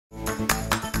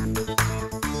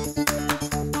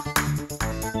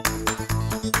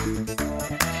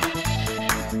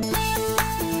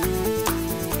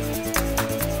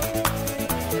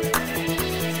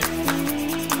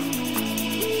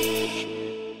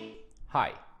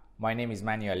Hi, my name is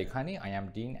Alikhani. I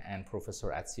am Dean and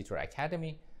Professor at CTOR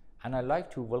Academy, and I'd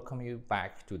like to welcome you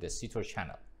back to the CTOR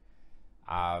channel.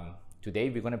 Today,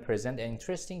 we're going to present an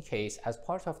interesting case as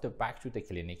part of the Back to the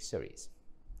Clinic series.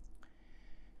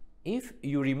 If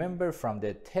you remember from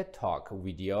the TED Talk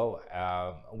video,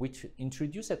 which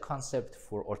introduced a concept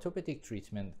for orthopedic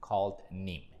treatment called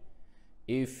NIM.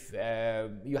 If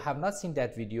you have not seen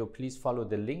that video, please follow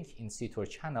the link in CTOR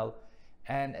channel,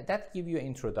 and that gives you an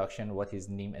introduction what is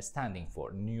NIM standing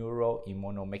for,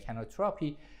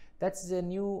 Neuro-Inmuno-Mechanotherapy. That's the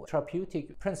new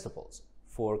therapeutic principles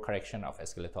for correction of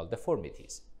skeletal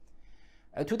deformities.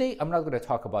 Today, I'm not going to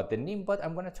talk about the NIM, but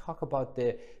I'm going to talk about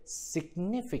the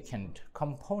significant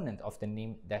component of the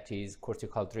NIM, that is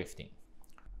cortical drifting.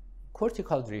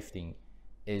 Cortical drifting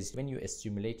is when you are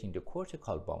stimulating the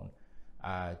cortical bone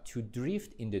to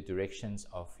drift in the directions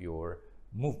of your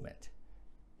movement.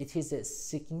 It is a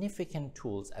significant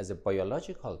tool as a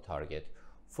biological target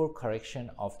for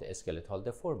correction of the skeletal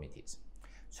deformities.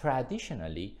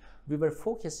 Traditionally, we were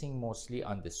focusing mostly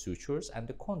on the sutures and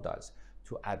the condyles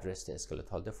to address the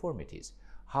skeletal deformities.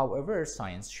 However,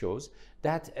 science shows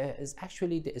that is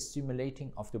actually the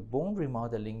stimulating of the bone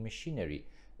remodeling machinery,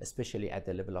 especially at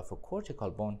the level of a cortical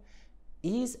bone,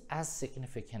 is as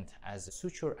significant as a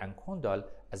suture and condyle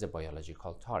as a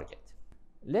biological target.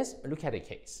 Let's look at a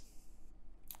case.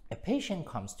 A patient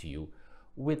comes to you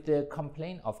with the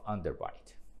complaint of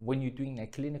underbite. When you're doing a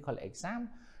clinical exam,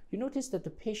 you notice that the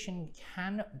patient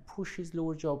can push his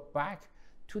lower jaw back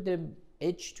to the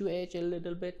edge to edge a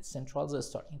little bit. Centrals are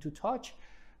starting to touch.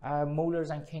 Molars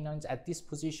and canines at these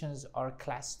positions are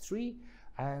class 3,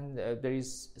 and there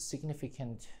is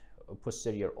significant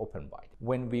posterior open bite.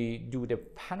 When we do the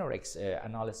panorex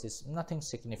analysis, nothing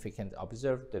significant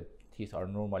observed. The teeth are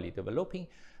normally developing,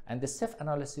 and the Ceph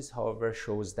analysis, however,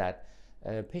 shows that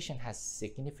patient has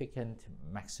significant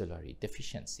maxillary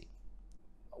deficiency.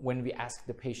 When we ask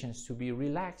the patients to be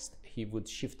relaxed, he would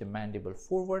shift the mandible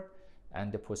forward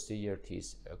and the posterior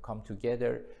teeth come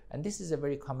together. And this is a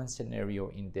very common scenario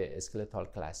in the skeletal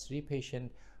class 3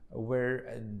 patient,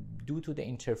 where due to the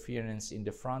interference in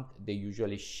the front, they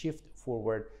usually shift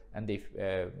forward and they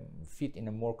fit in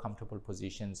a more comfortable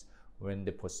positions when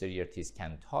the posterior teeth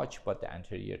can touch, but the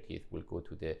anterior teeth will go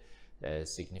to the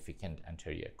significant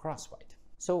anterior crossbite.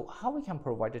 So how we can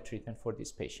provide a treatment for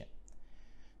this patient?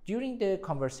 During the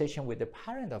conversation with the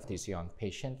parent of this young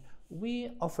patient, we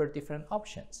offer different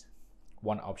options.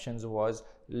 One option was,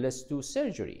 let's do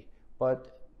surgery,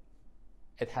 but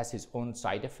it has its own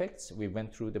side effects. We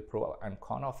went through the pro and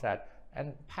con of that,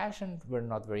 and patients were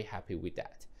not very happy with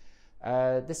that.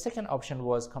 The second option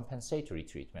was compensatory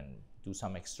treatment, do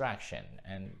some extraction,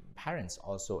 and parents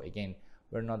also, again,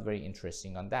 were not very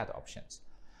interested on that options.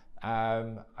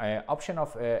 Option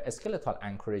of skeletal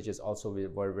anchorages also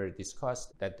were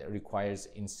discussed, that requires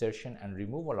insertion and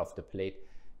removal of the plate,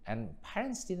 and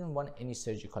parents didn't want any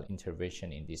surgical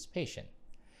intervention in this patient.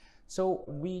 So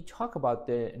we talk about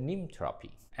the NIM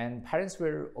therapy, and parents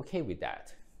were okay with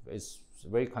that. It's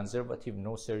very conservative,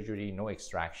 no surgery, no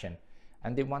extraction,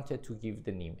 and they wanted to give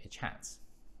the NIM a chance.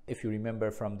 If you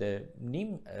remember from the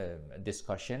NIM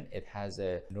discussion, it has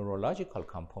a neurological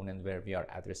component where we are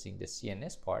addressing the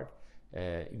CNS part,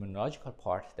 immunological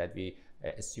part, that we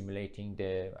stimulating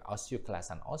the osteoclast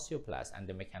and osteoblast, and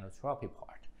the mechanotherapy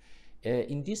part.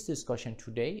 In this discussion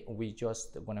today, we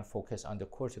just want to focus on the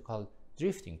cortical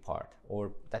drifting part,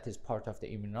 or that is part of the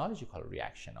immunological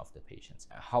reaction of the patients.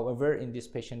 However, in this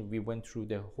patient, we went through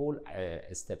the whole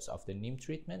steps of the NIM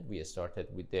treatment. We started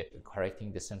with the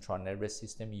correcting the central nervous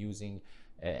system using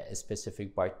a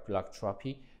specific bite block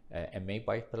therapy, MA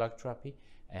bite block therapy,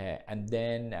 and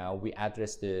then we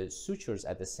addressed the sutures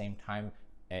at the same time,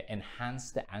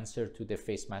 enhance the answer to the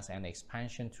face mass and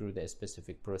expansion through the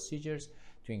specific procedures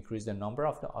to increase the number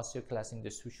of the osteoclasts in the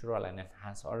sutural and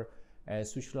enhance our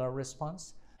sutural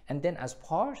response. And then as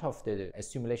part of the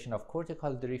stimulation of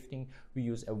cortical drifting, we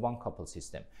use a one-couple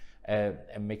system, a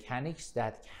mechanics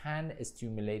that can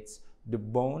stimulate the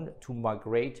bone to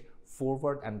migrate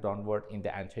forward and downward in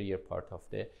the anterior part of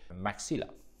the maxilla.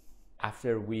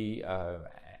 After we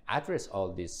address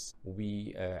all this,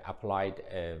 we applied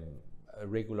a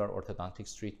regular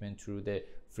orthodontics treatment through the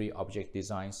free object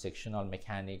design, sectional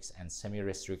mechanics, and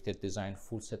semi-restricted design,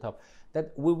 full setup,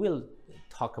 that we will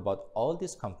talk about all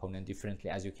these components differently.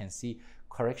 As you can see,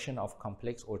 correction of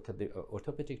complex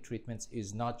orthopedic treatments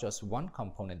is not just one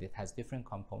component, it has different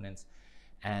components,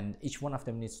 and each one of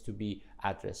them needs to be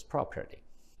addressed properly.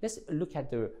 Let's look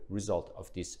at the result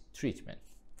of this treatment.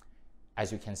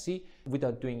 As you can see,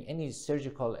 without doing any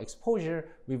surgical exposure,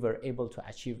 we were able to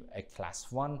achieve a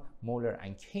class 1 molar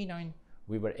and canine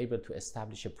we were able to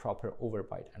establish a proper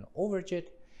overbite and overjet.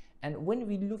 And when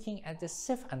we're looking at the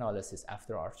self-analysis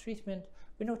after our treatment,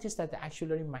 we noticed that the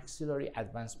axillary maxillary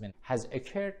advancement has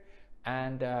occurred,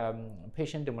 and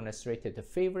patient demonstrated a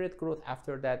favorite growth.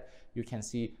 After that, you can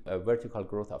see a vertical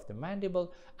growth of the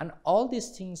mandible, and all these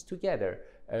things together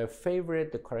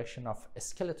favored the correction of a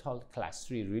skeletal class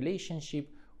 3 relationship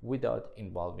without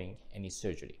involving any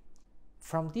surgery.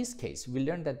 From this case, we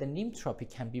learned that the NIM therapy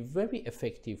can be very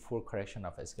effective for correction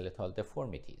of skeletal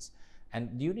deformities.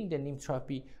 And during the NIM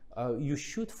therapy, you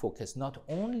should focus not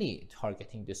only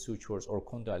targeting the sutures or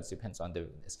condyles, depends on the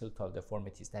skeletal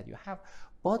deformities that you have,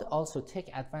 but also take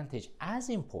advantage, as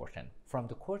important, from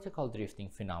the cortical drifting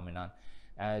phenomenon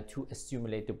to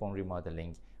stimulate the bone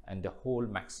remodeling and the whole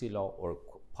maxilla or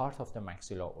part of the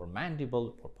maxilla or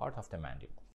mandible or part of the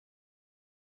mandible.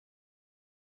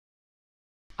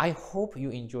 I hope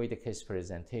you enjoyed the case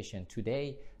presentation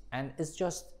today, and it's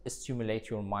just stimulate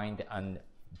your mind on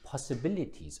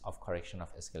possibilities of correction of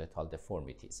skeletal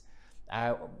deformities.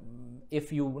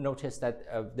 If you notice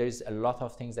that there's a lot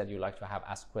of things that you like to have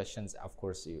asked questions, of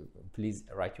course, please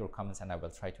write your comments and I will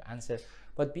try to answer.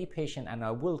 But be patient, and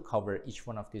I will cover each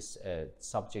one of these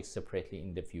subjects separately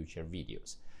in the future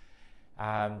videos.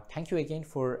 Thank you again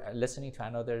for listening to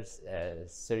another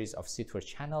series of CTOR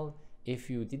channel.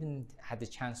 If you didn't have the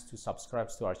chance to subscribe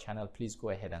to our channel, please go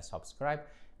ahead and subscribe,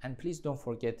 and please don't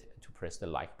forget to press the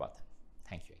like button.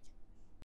 Thank you.